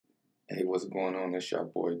Hey, what's going on? It's your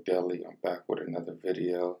boy Deli. I'm back with another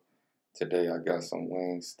video. Today I got some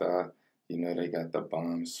Wingstop. You know they got the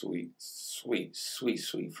bomb sweet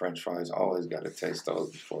French fries. Always got to taste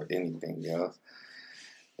those before anything else.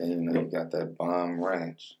 And you know you got that bomb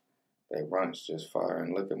ranch. That ranch just fire.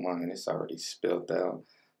 And look at mine, it's already spilled out.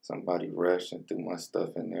 Somebody rushed and threw my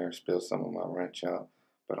stuff in there, spilled some of my ranch out.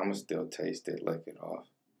 But I'ma still taste it, lick it off,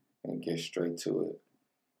 and get straight to it.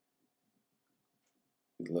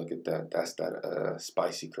 Look at that. That's that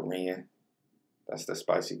spicy Korean. That's the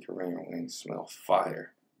spicy Korean wings. Smell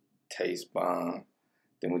fire. Taste bomb.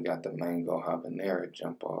 Then we got the Mango Habanero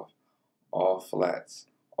jump off. All flats.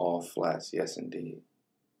 All flats. Yes, indeed.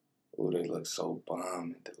 Ooh, they look so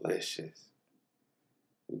bomb and delicious.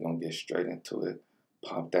 We're going to get straight into it.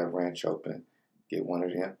 Pop that ranch open. Get one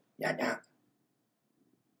of them. Yeah.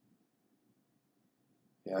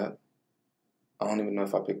 Yeah. I don't even know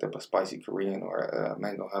if I picked up a spicy Korean or a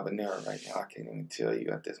mango habanero right now. I can't even tell you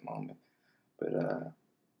at this moment. But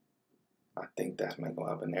I think that's mango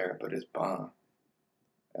habanero, but it's bomb.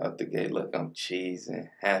 Out the gate, look, I'm cheesing,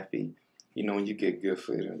 happy. You know when you get good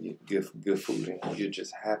food and you good food and you're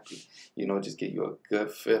just happy. You know, just get you a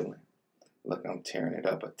good feeling. Look, I'm tearing it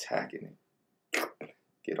up, attacking it.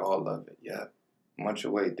 Get all of it, yeah. Munch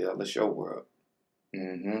away, Dale. It's your world.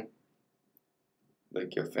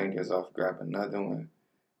 Lick your fingers off, grab another one.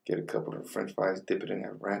 Get a couple of French fries, dip it in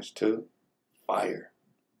that ranch too. Fire.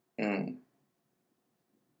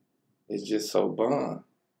 It's just so bomb.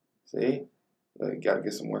 See? Like, gotta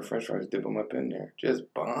get some more French fries, dip them up in there.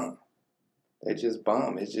 Just bomb. They just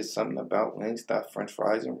bomb. It's just something about Wingstop French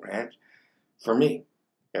fries and ranch. For me,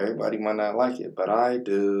 everybody might not like it, but I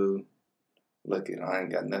do. Look it, I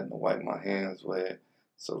ain't got nothing to wipe my hands with.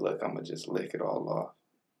 So look, I'ma just lick it all off.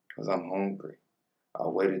 Because I'm hungry. I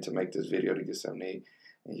waited to make this video to get something to eat,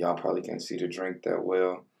 and y'all probably can't see the drink that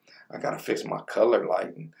well. I gotta fix my color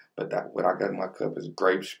lighting, but what I got in my cup is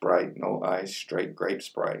grape Sprite, no ice, straight grape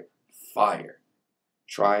Sprite. Fire.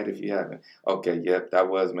 Try it if you haven't. Okay, yep, that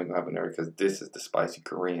was Mango Habanero because this is the spicy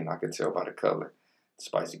Korean. I can tell by the color. The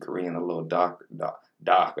spicy Korean, a little darker.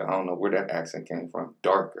 I don't know where that accent came from.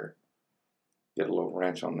 Darker. Get a little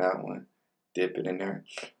ranch on that one. Dip it in there.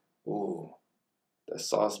 Ooh, the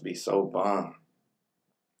sauce be so bomb.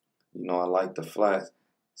 You know, I like the flats.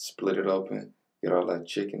 Split it open. Get all that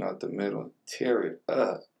chicken out the middle. Tear it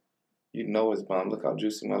up. You know it's bomb. Look how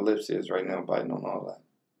juicy my lips is right now biting on all that.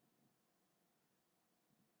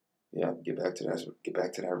 Yeah, get back to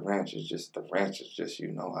that ranch. It's just the ranch is just, you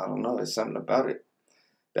know, I don't know. It's something about it.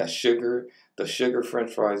 That sugar, the sugar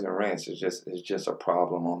French fries and ranch is just a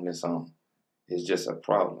problem on its own. It's just a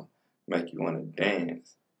problem. Make you want to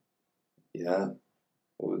dance. Yeah.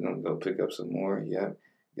 We're gonna go pick up some more. Yeah.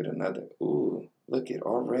 Get another. Ooh, look it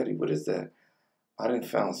already. What is that? I done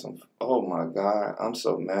found some. Oh my God, I'm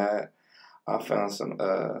so mad. I found some.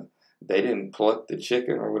 They didn't pluck the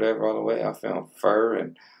chicken or whatever all the way. I found fur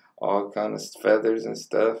and all kind of feathers and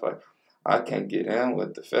stuff. Like I can't get down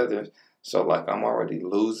with the feathers. So like I'm already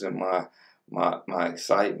losing my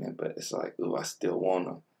excitement. But it's like, ooh, I still want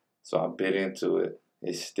them. So I bit into it.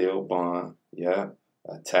 It's still bomb. Yeah,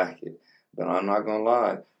 attack it. But I'm not gonna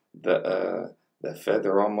lie. The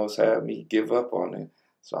feather almost had me give up on it.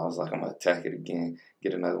 So I was like, I'm going to attack it again.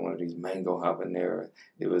 Get another one of these Mango Habanero.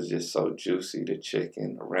 It was just so juicy. The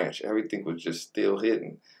chicken, the ranch, everything was just still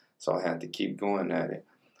hitting. So I had to keep going at it.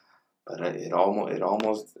 But it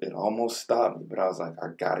almost stopped me. But I was like, I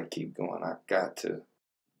got to keep going. I got to.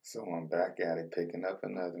 So I'm back at it, picking up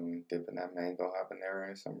another one, dipping that Mango Habanero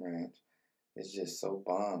in some ranch. It's just so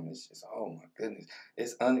bomb. It's just, oh my goodness.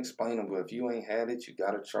 It's unexplainable. If you ain't had it, you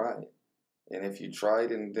got to try it. And if you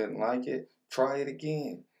tried it and didn't like it, try it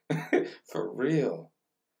again. For real.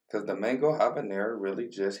 Because the Mango Habanero really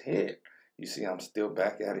just hit. You see, I'm still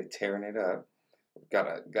back at it, tearing it up. Got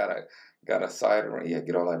a cider. Yeah,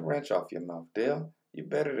 get all that ranch off your mouth, Dale. You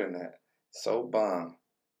better than that. So bomb.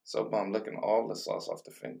 So bomb. Licking all the sauce off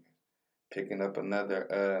the finger. Picking up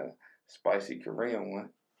another spicy Korean one.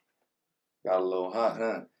 Got a little hot,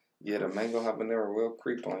 huh? Yeah, the Mango Habanero will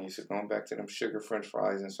creep on you. So going back to them sugar French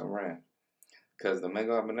fries and some ranch. Because the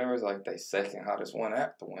Mango Habanero is like the second hottest one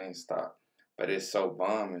after Wingstop. But it's so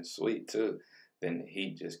bomb and sweet too. Then the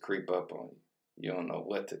heat just creep up on you. You don't know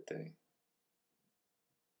what to think.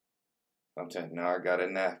 I'm telling you, now I got a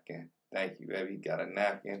napkin. Thank you, baby. Got a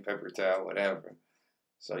napkin, paper towel, whatever.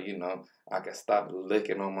 So, you know, I can stop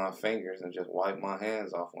licking on my fingers and just wipe my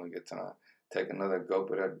hands off one good time. Take another gulp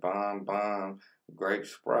of that bomb grape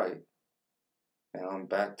Sprite. And I'm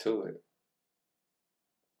back to it.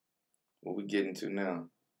 What we getting to now?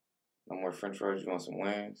 No more French fries? You want some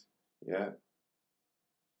wings? Yeah.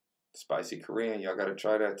 Spicy Korean, y'all gotta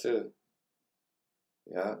try that too.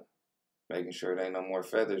 Yeah, making sure there ain't no more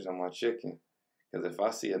feathers on my chicken. Because if I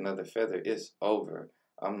see another feather, it's over.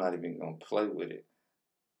 I'm not even gonna play with it.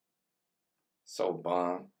 So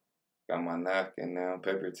bomb. Got my napkin now,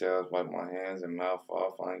 paper towels, wipe my hands and mouth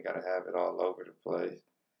off. I ain't gotta have it all over the place.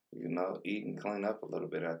 You know, eat and clean up a little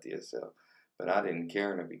bit after yourself. But I didn't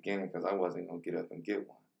care in the beginning because I wasn't gonna get up and get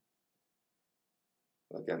one.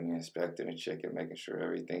 Look at me inspecting the chicken, making sure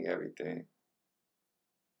everything.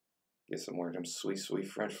 Get some more of them sweet, sweet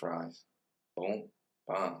French fries. Boom,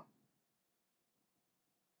 bomb.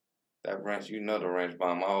 That ranch, you know the ranch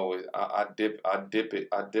bomb. I dip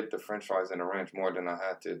the French fries in the ranch more than I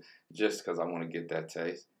had to, just because I want to get that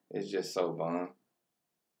taste. It's just so bomb.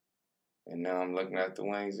 And now I'm looking at the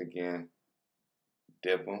wings again.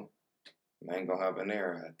 Dip them. Mango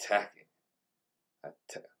Habanero. Attack it.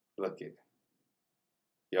 Look it.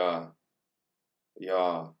 Y'all,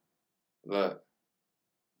 look.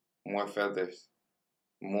 More feathers.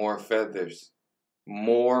 More feathers.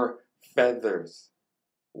 More feathers.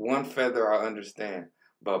 One feather I understand,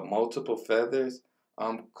 but multiple feathers,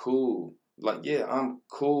 I'm cool. Like, yeah, I'm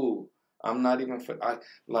cool. I'm not even,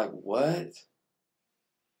 like, what?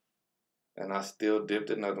 And I still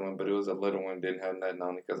dipped another one, but it was a little one, didn't have nothing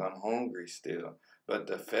on it because I'm hungry still. But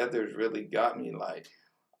the feathers really got me. Like,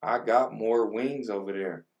 I got more wings over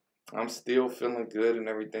there. I'm still feeling good and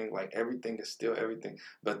everything. Like, everything is still everything.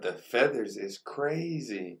 But the feathers is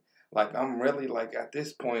crazy. Like, I'm really, like, at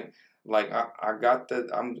this point, like, I got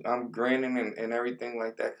I'm grinning and everything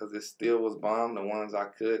like that because it still was bomb, the ones I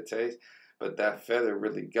could taste. But that feather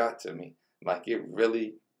really got to me. Like, it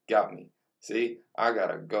really got me. See, I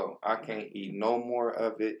gotta go. I can't eat no more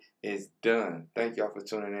of it. It's done. Thank y'all for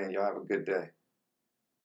tuning in. Y'all have a good day.